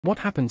What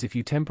happens if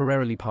you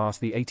temporarily pass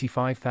the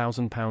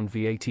 £85,000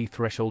 VAT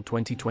threshold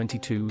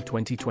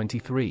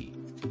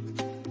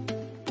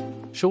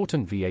 2022-2023?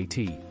 Shortened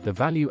VAT, the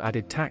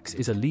value-added tax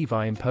is a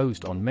levy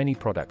imposed on many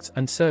products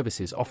and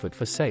services offered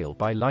for sale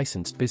by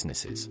licensed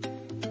businesses.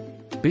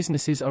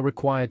 Businesses are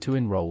required to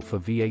enroll for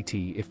VAT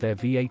if their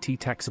VAT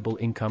taxable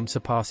income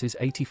surpasses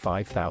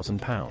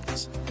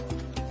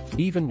 £85,000.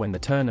 Even when the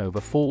turnover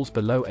falls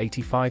below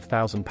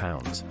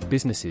 £85,000,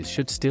 businesses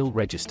should still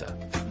register.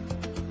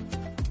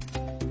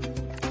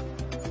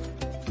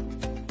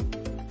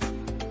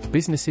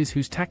 Businesses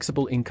whose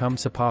taxable income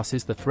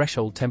surpasses the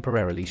threshold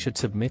temporarily should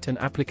submit an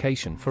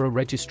application for a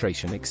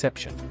registration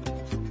exception.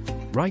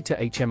 Write to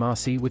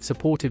HMRC with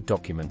supportive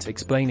documents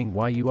explaining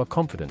why you are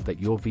confident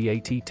that your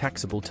VAT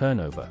taxable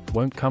turnover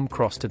won't come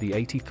close to the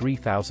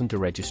 £83,000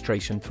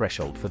 registration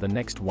threshold for the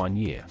next 1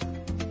 year.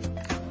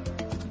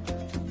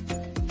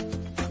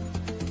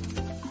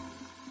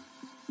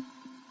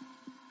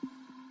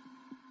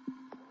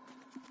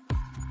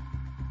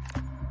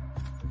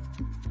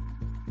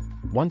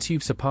 Once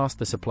you've surpassed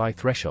the supply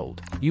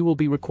threshold, you will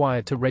be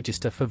required to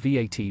register for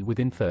VAT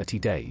within 30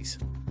 days.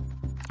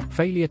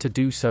 Failure to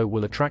do so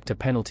will attract a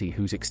penalty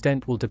whose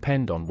extent will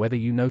depend on whether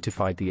you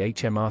notified the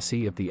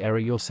HMRC of the error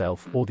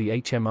yourself or the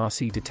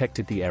HMRC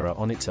detected the error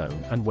on its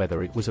own, and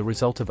whether it was a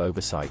result of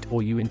oversight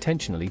or you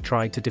intentionally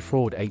tried to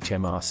defraud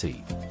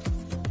HMRC.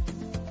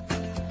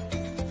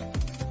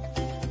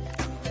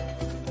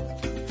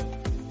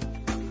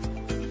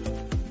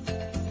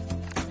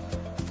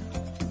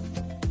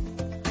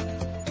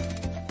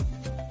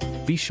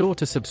 Be sure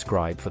to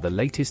subscribe for the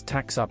latest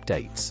tax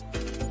updates.